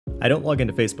I don't log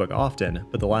into Facebook often,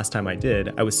 but the last time I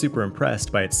did, I was super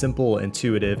impressed by its simple,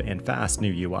 intuitive, and fast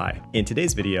new UI. In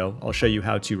today's video, I'll show you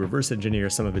how to reverse engineer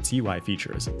some of its UI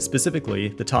features, specifically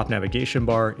the top navigation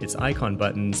bar, its icon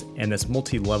buttons, and this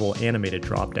multi-level animated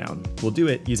dropdown. We'll do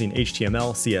it using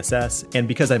HTML, CSS, and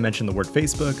because I mentioned the word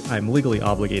Facebook, I'm legally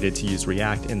obligated to use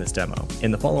React in this demo.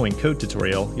 In the following code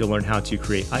tutorial, you'll learn how to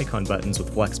create icon buttons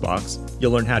with Flexbox,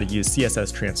 you'll learn how to use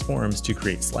CSS transforms to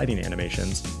create sliding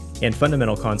animations, and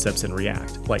fundamental concepts in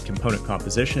React, like component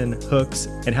composition, hooks,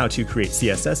 and how to create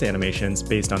CSS animations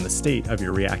based on the state of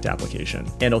your React application.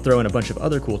 And I'll throw in a bunch of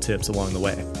other cool tips along the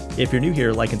way. If you're new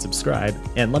here, like and subscribe,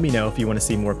 and let me know if you want to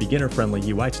see more beginner-friendly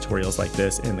UI tutorials like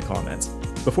this in the comments.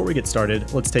 Before we get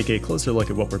started, let's take a closer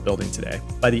look at what we're building today.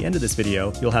 By the end of this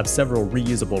video, you'll have several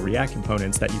reusable React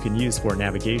components that you can use for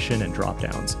navigation and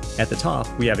dropdowns. At the top,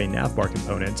 we have a NAVBAR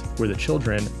component, where the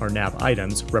children are nav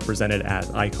items represented as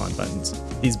icon buttons.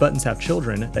 These buttons have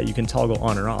children that you can toggle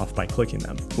on or off by clicking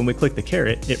them. When we click the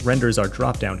caret, it renders our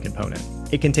dropdown component.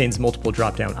 It contains multiple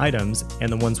dropdown items,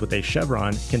 and the ones with a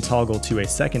chevron can toggle to a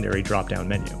secondary dropdown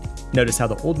menu. Notice how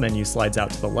the old menu slides out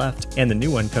to the left and the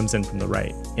new one comes in from the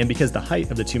right. And because the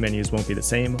height of the two menus won't be the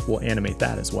same, we'll animate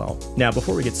that as well. Now,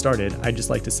 before we get started, I'd just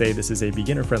like to say this is a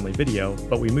beginner-friendly video,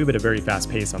 but we move at a very fast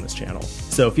pace on this channel.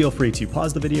 So feel free to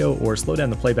pause the video or slow down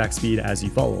the playback speed as you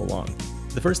follow along.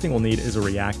 The first thing we'll need is a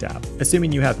React app.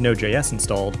 Assuming you have Node.js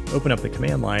installed, open up the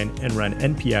command line and run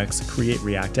npx create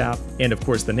React app, and of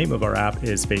course the name of our app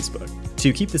is Facebook.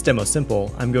 To keep this demo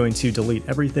simple, I'm going to delete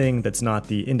everything that's not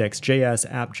the index.js,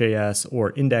 app.js,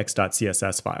 or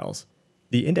index.css files.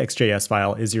 The index.js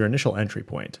file is your initial entry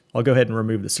point. I'll go ahead and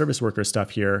remove the service worker stuff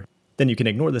here, then you can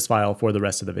ignore this file for the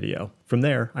rest of the video. From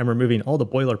there, I'm removing all the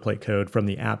boilerplate code from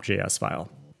the app.js file.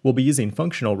 We'll be using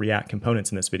functional React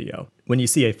components in this video. When you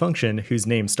see a function whose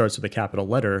name starts with a capital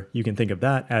letter, you can think of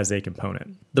that as a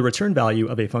component. The return value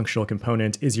of a functional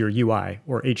component is your UI,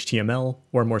 or HTML,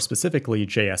 or more specifically,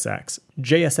 JSX.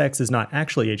 JSX is not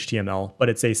actually HTML, but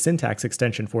it's a syntax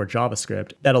extension for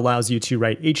JavaScript that allows you to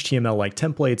write HTML-like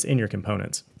templates in your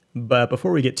components. But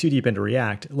before we get too deep into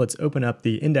React, let's open up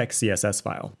the index.css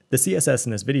file. The CSS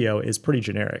in this video is pretty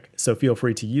generic, so feel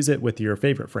free to use it with your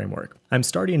favorite framework. I'm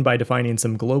starting by defining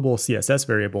some global CSS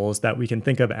variables that we can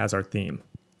think of as our theme.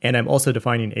 And I'm also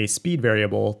defining a speed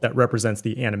variable that represents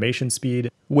the animation speed,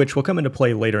 which will come into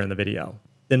play later in the video.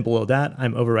 Then below that,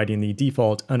 I'm overriding the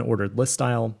default unordered list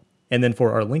style. And then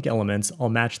for our link elements, I'll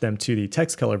match them to the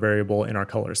text color variable in our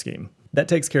color scheme. That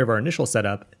takes care of our initial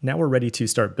setup. Now we're ready to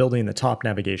start building the top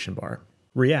navigation bar.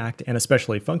 React, and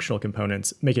especially functional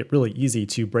components, make it really easy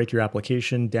to break your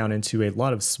application down into a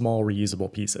lot of small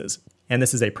reusable pieces. And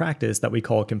this is a practice that we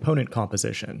call component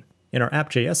composition. In our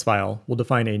app.js file, we'll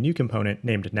define a new component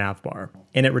named NAVBAR,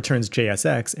 and it returns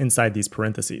JSX inside these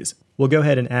parentheses. We'll go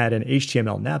ahead and add an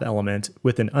HTML nav element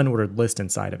with an unordered list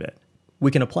inside of it. We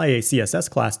can apply a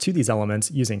CSS class to these elements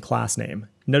using class name.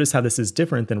 Notice how this is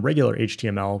different than regular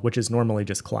HTML, which is normally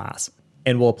just class.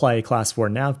 And we'll apply a class for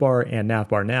navbar and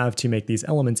navbar nav to make these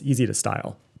elements easy to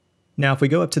style. Now, if we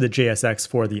go up to the JSX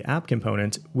for the app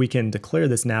component, we can declare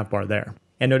this navbar there.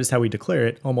 And notice how we declare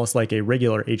it almost like a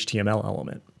regular HTML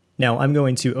element. Now, I'm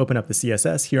going to open up the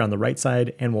CSS here on the right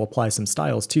side, and we'll apply some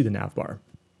styles to the navbar.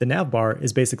 The navbar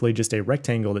is basically just a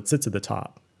rectangle that sits at the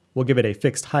top. We'll give it a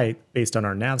fixed height based on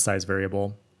our nav size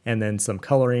variable, and then some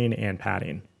coloring and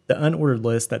padding. The unordered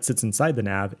list that sits inside the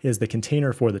nav is the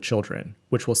container for the children,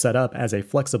 which we'll set up as a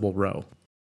flexible row.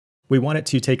 We want it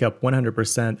to take up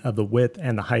 100% of the width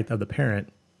and the height of the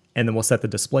parent, and then we'll set the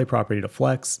display property to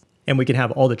flex, and we can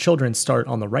have all the children start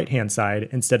on the right-hand side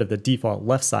instead of the default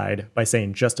left side by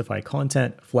saying justify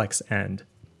content, flex end.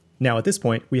 Now at this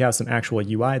point, we have some actual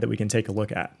UI that we can take a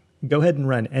look at. Go ahead and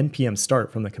run npm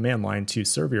start from the command line to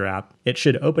serve your app. It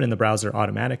should open in the browser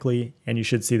automatically, and you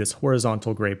should see this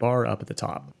horizontal gray bar up at the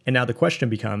top. And now the question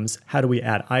becomes, how do we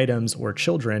add items or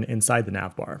children inside the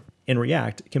navbar? In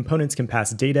React, components can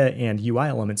pass data and UI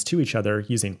elements to each other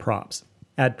using props.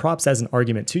 Add props as an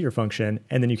argument to your function,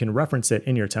 and then you can reference it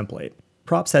in your template.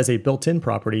 Props has a built-in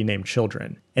property named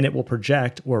children, and it will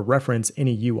project or reference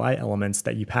any UI elements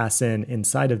that you pass in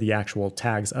inside of the actual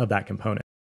tags of that component.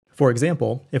 For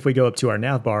example, if we go up to our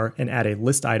navbar and add a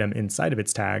list item inside of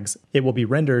its tags, it will be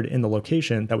rendered in the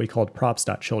location that we called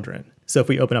props.children. So if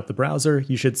we open up the browser,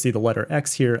 you should see the letter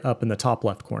X here up in the top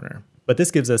left corner. But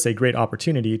this gives us a great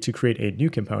opportunity to create a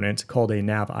new component called a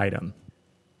nav item.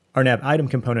 Our nav item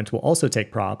component will also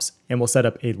take props, and we'll set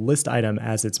up a list item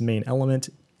as its main element,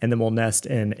 and then we'll nest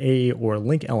an A or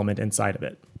link element inside of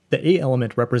it. The A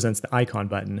element represents the icon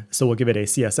button, so we'll give it a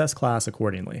CSS class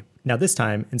accordingly. Now this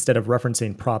time, instead of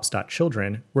referencing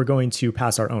props.children, we're going to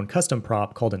pass our own custom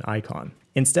prop called an icon.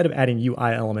 Instead of adding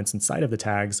UI elements inside of the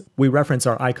tags, we reference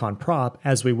our icon prop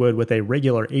as we would with a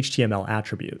regular HTML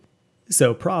attribute.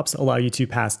 So props allow you to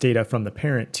pass data from the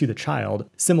parent to the child,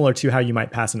 similar to how you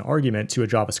might pass an argument to a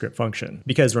JavaScript function.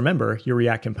 Because remember, your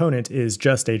React component is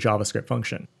just a JavaScript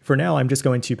function. For now, I'm just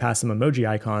going to pass some emoji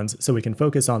icons so we can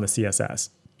focus on the CSS.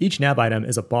 Each nav item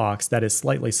is a box that is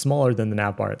slightly smaller than the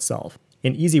navbar itself.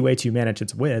 An easy way to manage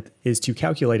its width is to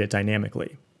calculate it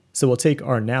dynamically. So we'll take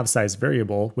our nav size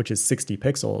variable, which is 60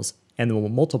 pixels, and then we'll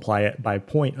multiply it by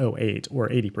 0.08 or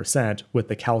 80% with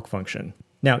the calc function.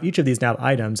 Now each of these nav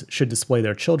items should display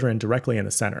their children directly in the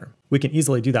center. We can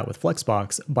easily do that with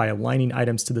Flexbox by aligning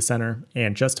items to the center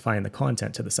and justifying the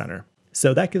content to the center.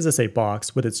 So that gives us a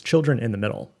box with its children in the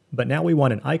middle. But now we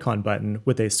want an icon button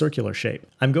with a circular shape.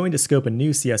 I'm going to scope a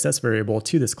new CSS variable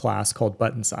to this class called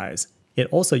button size. It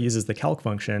also uses the calc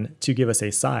function to give us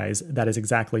a size that is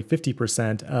exactly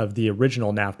 50% of the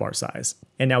original navbar size.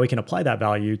 And now we can apply that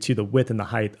value to the width and the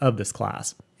height of this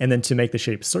class. And then to make the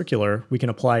shape circular, we can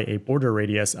apply a border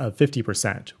radius of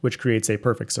 50%, which creates a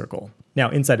perfect circle. Now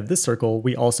inside of this circle,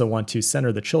 we also want to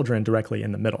center the children directly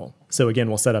in the middle. So again,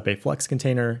 we'll set up a flex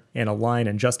container and align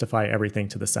and justify everything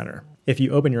to the center. If you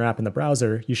open your app in the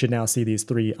browser, you should now see these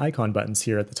 3 icon buttons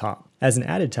here at the top. As an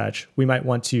added touch, we might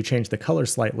want to change the color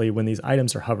slightly when these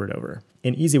items are hovered over.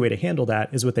 An easy way to handle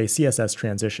that is with a CSS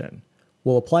transition.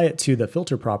 We'll apply it to the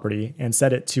filter property and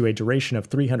set it to a duration of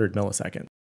 300 milliseconds.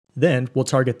 Then we'll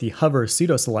target the hover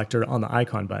pseudo selector on the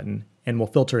icon button, and we'll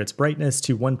filter its brightness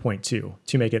to 1.2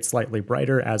 to make it slightly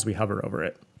brighter as we hover over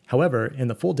it. However, in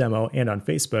the full demo and on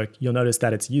Facebook, you'll notice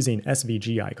that it's using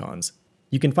SVG icons.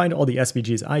 You can find all the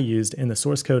SVGs I used in the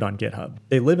source code on GitHub.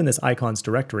 They live in this icons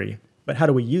directory, but how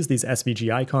do we use these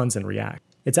SVG icons in React?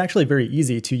 It's actually very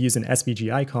easy to use an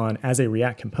SVG icon as a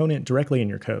React component directly in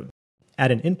your code. Add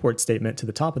an import statement to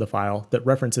the top of the file that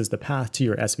references the path to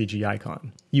your SVG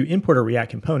icon. You import a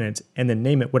React component and then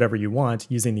name it whatever you want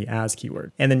using the as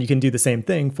keyword. And then you can do the same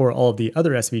thing for all of the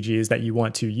other SVGs that you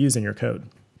want to use in your code.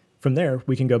 From there,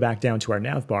 we can go back down to our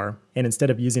navbar, and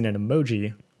instead of using an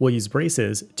emoji, we'll use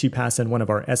braces to pass in one of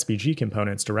our SVG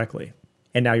components directly.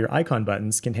 And now your icon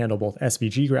buttons can handle both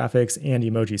SVG graphics and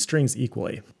emoji strings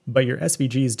equally. But your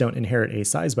SVGs don't inherit a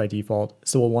size by default,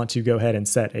 so we'll want to go ahead and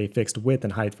set a fixed width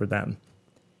and height for them.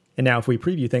 And now if we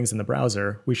preview things in the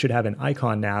browser, we should have an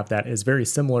icon nav that is very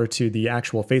similar to the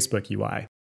actual Facebook UI.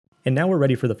 And now we're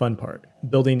ready for the fun part,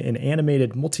 building an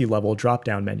animated multi-level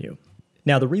drop-down menu.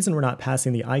 Now the reason we're not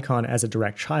passing the icon as a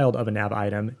direct child of a nav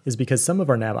item is because some of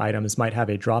our nav items might have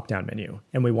a drop-down menu,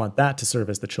 and we want that to serve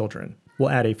as the children. We'll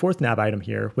add a 4th nav item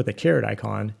here with a caret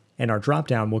icon, and our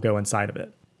drop-down will go inside of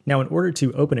it. Now in order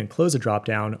to open and close a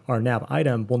dropdown, our nav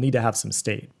item will need to have some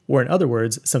state, or in other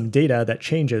words, some data that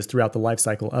changes throughout the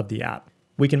lifecycle of the app.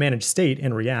 We can manage state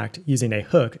in React using a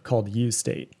hook called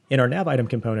useState. In our nav item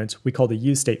component, we call the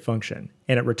useState function,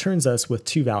 and it returns us with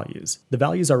 2 values. The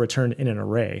values are returned in an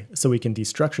array, so we can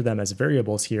destructure them as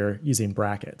variables here using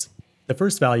brackets. The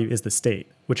first value is the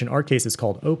state, which in our case is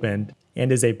called opened,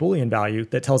 and is a Boolean value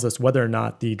that tells us whether or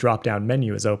not the drop-down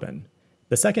menu is open.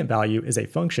 The second value is a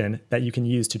function that you can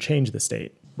use to change the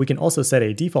state. We can also set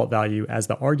a default value as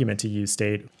the argument to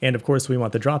useState, and of course we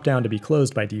want the dropdown to be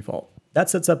closed by default. That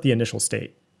sets up the initial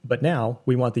state. But now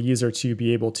we want the user to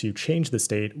be able to change the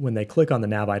state when they click on the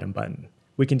nav item button.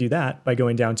 We can do that by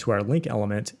going down to our link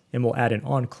element, and we'll add an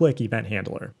onClick event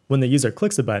handler. When the user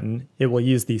clicks a button, it will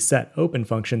use the setOpen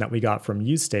function that we got from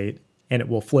useState, and it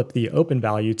will flip the open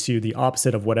value to the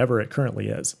opposite of whatever it currently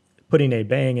is. Putting a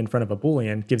bang in front of a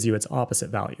Boolean gives you its opposite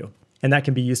value, and that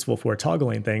can be useful for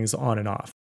toggling things on and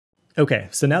off. Okay,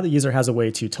 so now the user has a way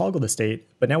to toggle the state,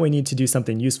 but now we need to do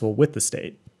something useful with the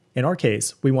state. In our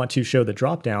case, we want to show the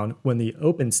dropdown when the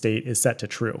open state is set to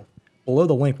true. Below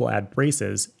the link we'll add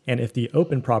braces, and if the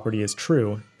open property is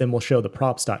true, then we'll show the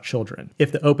props.children.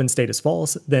 If the open state is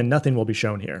false, then nothing will be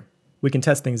shown here. We can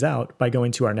test things out by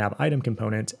going to our nav item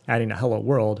component, adding a hello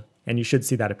world, and you should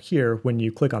see that appear when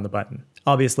you click on the button.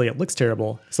 Obviously it looks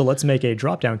terrible, so let's make a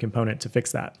dropdown component to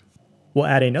fix that. We'll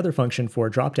add another function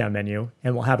for dropdown menu,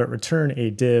 and we'll have it return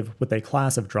a div with a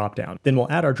class of dropdown. Then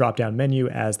we'll add our dropdown menu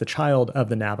as the child of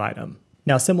the nav item.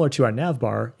 Now similar to our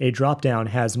navbar, a dropdown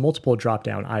has multiple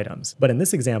dropdown items, but in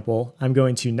this example, I'm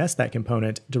going to nest that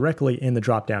component directly in the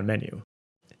dropdown menu.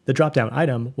 The dropdown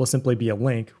item will simply be a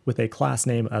link with a class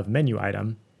name of menu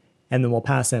item, and then we'll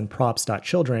pass in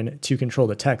props.children to control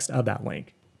the text of that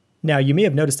link. Now you may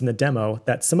have noticed in the demo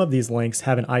that some of these links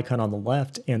have an icon on the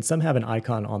left and some have an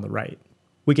icon on the right.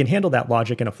 We can handle that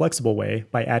logic in a flexible way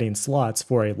by adding slots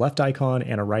for a left icon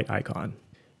and a right icon.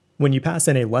 When you pass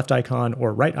in a left icon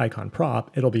or right icon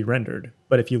prop, it'll be rendered,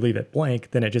 but if you leave it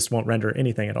blank, then it just won't render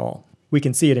anything at all. We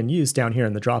can see it in use down here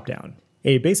in the dropdown.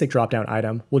 A basic dropdown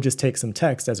item will just take some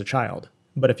text as a child,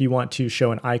 but if you want to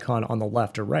show an icon on the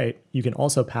left or right, you can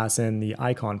also pass in the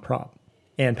icon prop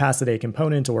and pass it a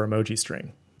component or emoji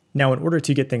string. Now, in order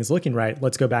to get things looking right,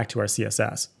 let's go back to our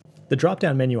CSS. The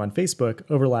drop-down menu on Facebook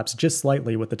overlaps just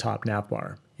slightly with the top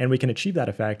navbar, and we can achieve that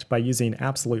effect by using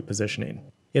absolute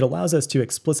positioning. It allows us to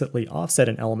explicitly offset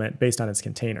an element based on its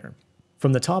container.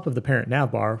 From the top of the parent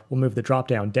navbar, we'll move the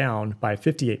drop-down down by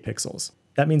 58 pixels.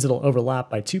 That means it'll overlap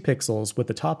by 2 pixels with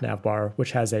the top navbar,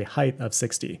 which has a height of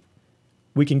 60.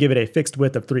 We can give it a fixed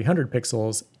width of 300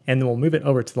 pixels, and then we'll move it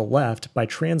over to the left by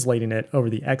translating it over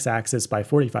the x-axis by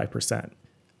 45%.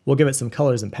 We'll give it some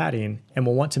colors and padding, and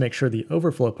we'll want to make sure the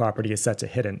overflow property is set to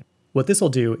hidden. What this will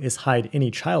do is hide any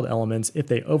child elements if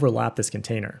they overlap this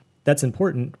container. That's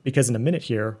important because in a minute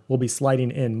here, we'll be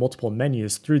sliding in multiple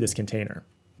menus through this container.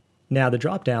 Now the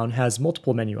dropdown has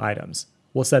multiple menu items.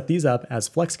 We'll set these up as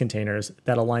flex containers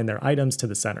that align their items to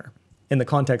the center. In the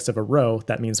context of a row,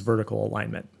 that means vertical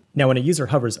alignment. Now when a user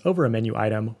hovers over a menu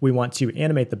item, we want to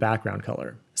animate the background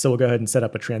color. So we'll go ahead and set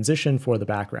up a transition for the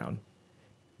background.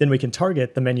 Then we can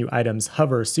target the menu item's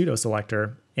hover pseudo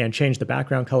selector and change the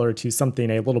background color to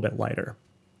something a little bit lighter.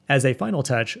 As a final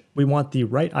touch, we want the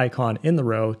right icon in the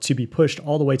row to be pushed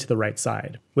all the way to the right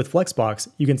side. With Flexbox,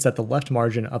 you can set the left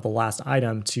margin of the last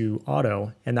item to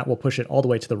auto, and that will push it all the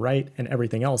way to the right and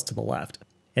everything else to the left.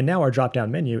 And now our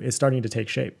drop-down menu is starting to take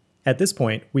shape. At this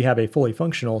point, we have a fully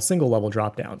functional single-level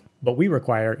dropdown, but we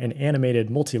require an animated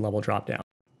multi-level dropdown.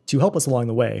 To help us along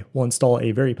the way, we'll install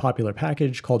a very popular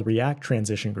package called React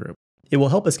Transition Group. It will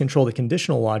help us control the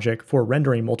conditional logic for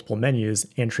rendering multiple menus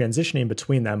and transitioning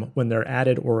between them when they're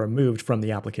added or removed from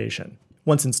the application.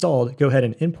 Once installed, go ahead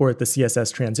and import the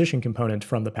CSS transition component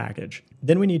from the package.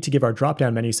 Then we need to give our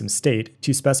drop-down menu some state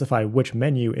to specify which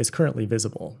menu is currently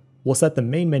visible. We'll set the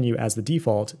main menu as the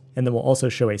default, and then we'll also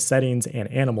show a settings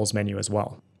and animals menu as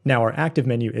well. Now our active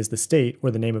menu is the state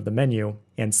or the name of the menu,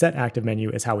 and set active menu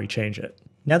is how we change it.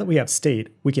 Now that we have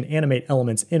state, we can animate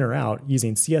elements in or out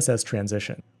using CSS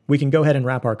transition. We can go ahead and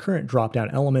wrap our current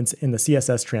drop-down elements in the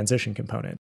CSS transition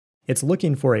component. It's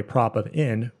looking for a prop of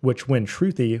in, which when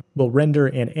truthy, will render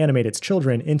and animate its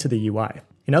children into the UI.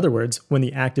 In other words, when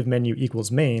the active menu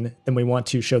equals main, then we want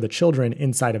to show the children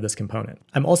inside of this component.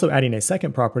 I'm also adding a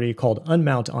second property called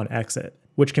unmount on exit,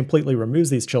 which completely removes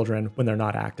these children when they're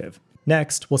not active.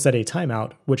 Next, we'll set a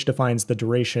timeout, which defines the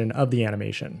duration of the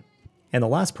animation. And the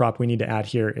last prop we need to add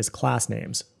here is class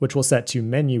names, which we'll set to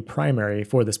menu primary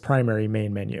for this primary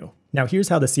main menu. Now here's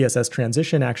how the CSS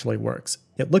transition actually works.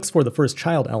 It looks for the first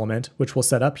child element, which we'll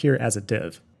set up here as a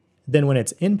div. Then when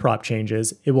its in-prop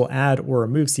changes, it will add or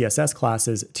remove CSS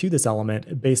classes to this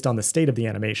element based on the state of the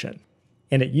animation.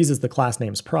 And it uses the class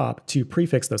names prop to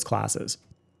prefix those classes.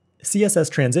 CSS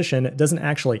transition doesn't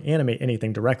actually animate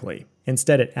anything directly.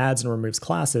 Instead, it adds and removes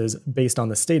classes based on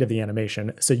the state of the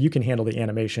animation, so you can handle the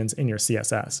animations in your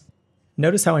CSS.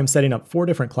 Notice how I'm setting up 4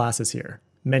 different classes here: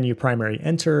 menu primary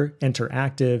enter, enter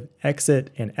active, exit,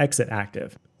 and exit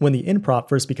active. When the in-prop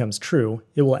first becomes true,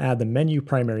 it will add the menu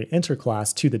primary enter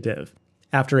class to the div.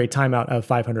 After a timeout of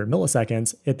 500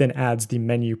 milliseconds, it then adds the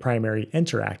menu primary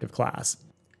enter active class.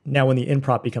 Now when the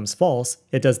in-prop becomes false,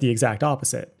 it does the exact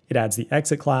opposite. It adds the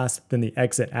exit class, then the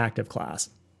exit active class.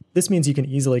 This means you can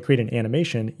easily create an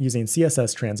animation using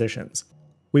CSS transitions.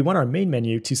 We want our main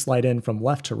menu to slide in from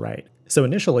left to right. So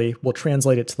initially, we'll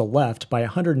translate it to the left by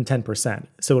 110%,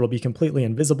 so it'll be completely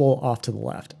invisible off to the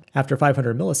left. After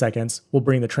 500 milliseconds, we'll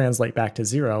bring the translate back to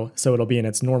 0, so it'll be in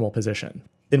its normal position.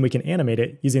 Then we can animate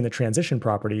it using the transition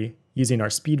property, using our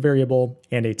speed variable,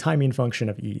 and a timing function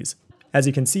of ease. As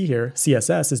you can see here,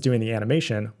 CSS is doing the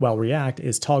animation, while React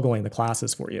is toggling the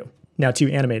classes for you. Now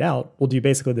to animate out, we'll do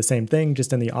basically the same thing,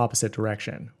 just in the opposite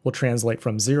direction. We'll translate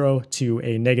from 0 to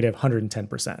a negative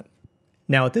 110%.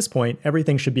 Now at this point,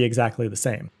 everything should be exactly the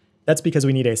same. That's because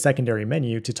we need a secondary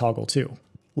menu to toggle to.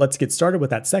 Let's get started with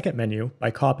that second menu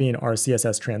by copying our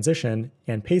CSS transition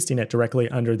and pasting it directly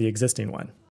under the existing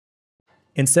one.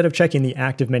 Instead of checking the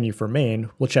active menu for main,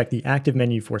 we'll check the active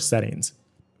menu for settings.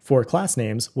 For class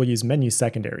names, we'll use menu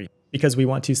secondary, because we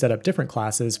want to set up different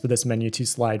classes for this menu to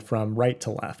slide from right to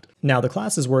left. Now the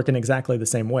classes work in exactly the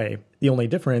same way. The only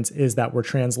difference is that we're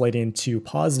translating to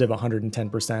positive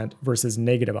 110% versus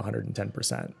negative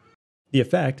 110%. The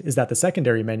effect is that the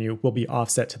secondary menu will be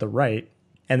offset to the right,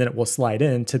 and then it will slide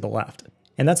in to the left.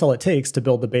 And that's all it takes to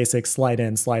build the basic slide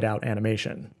in, slide out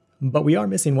animation. But we are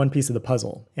missing one piece of the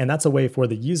puzzle, and that's a way for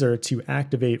the user to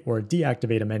activate or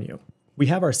deactivate a menu. We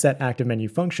have our setActiveMenu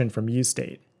function from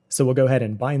useState, so we'll go ahead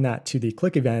and bind that to the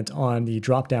click event on the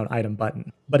Dropdown item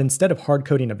button. But instead of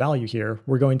hard-coding a value here,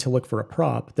 we're going to look for a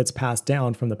prop that's passed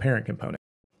down from the parent component.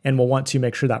 And we'll want to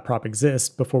make sure that prop exists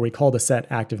before we call the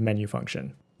setActiveMenu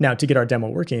function. Now, to get our demo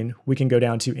working, we can go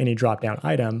down to any Dropdown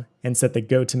item and set the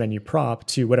go-to-menu prop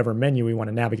to whatever menu we want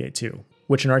to navigate to,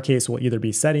 which in our case will either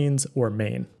be Settings or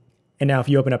Main. And now if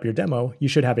you open up your demo, you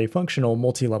should have a functional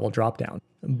multi-level dropdown.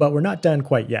 But we're not done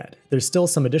quite yet. There's still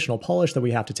some additional polish that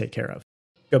we have to take care of.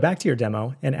 Go back to your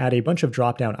demo and add a bunch of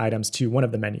dropdown items to one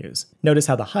of the menus. Notice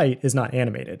how the height is not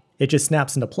animated. It just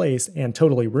snaps into place and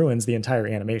totally ruins the entire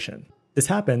animation. This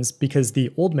happens because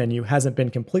the old menu hasn't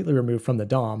been completely removed from the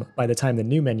DOM by the time the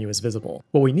new menu is visible.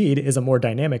 What we need is a more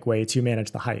dynamic way to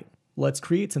manage the height. Let's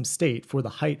create some state for the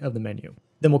height of the menu.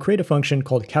 Then we'll create a function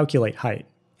called calculateHeight,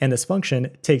 and this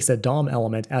function takes a DOM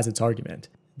element as its argument.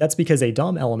 That's because a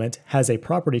DOM element has a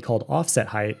property called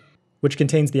offsetHeight, which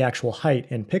contains the actual height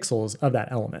in pixels of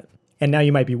that element. And now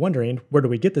you might be wondering, where do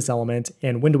we get this element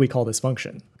and when do we call this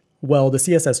function? Well, the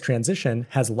CSS transition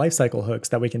has lifecycle hooks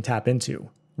that we can tap into.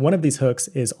 One of these hooks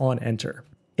is onEnter.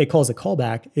 It calls a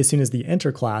callback as soon as the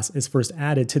enter class is first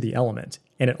added to the element,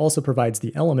 and it also provides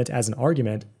the element as an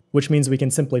argument, which means we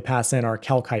can simply pass in our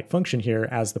calcHeight function here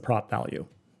as the prop value.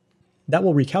 That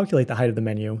will recalculate the height of the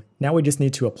menu. Now we just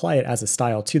need to apply it as a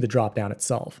style to the dropdown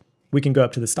itself. We can go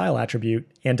up to the style attribute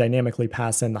and dynamically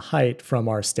pass in the height from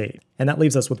our state. And that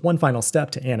leaves us with one final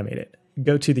step to animate it.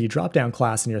 Go to the dropdown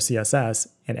class in your CSS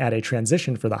and add a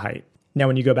transition for the height. Now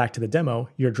when you go back to the demo,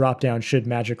 your dropdown should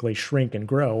magically shrink and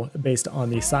grow based on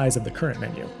the size of the current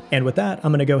menu. And with that,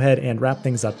 I'm going to go ahead and wrap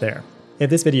things up there. If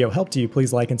this video helped you,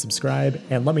 please like and subscribe,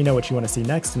 and let me know what you want to see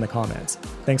next in the comments.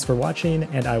 Thanks for watching,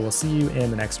 and I will see you in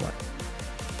the next one.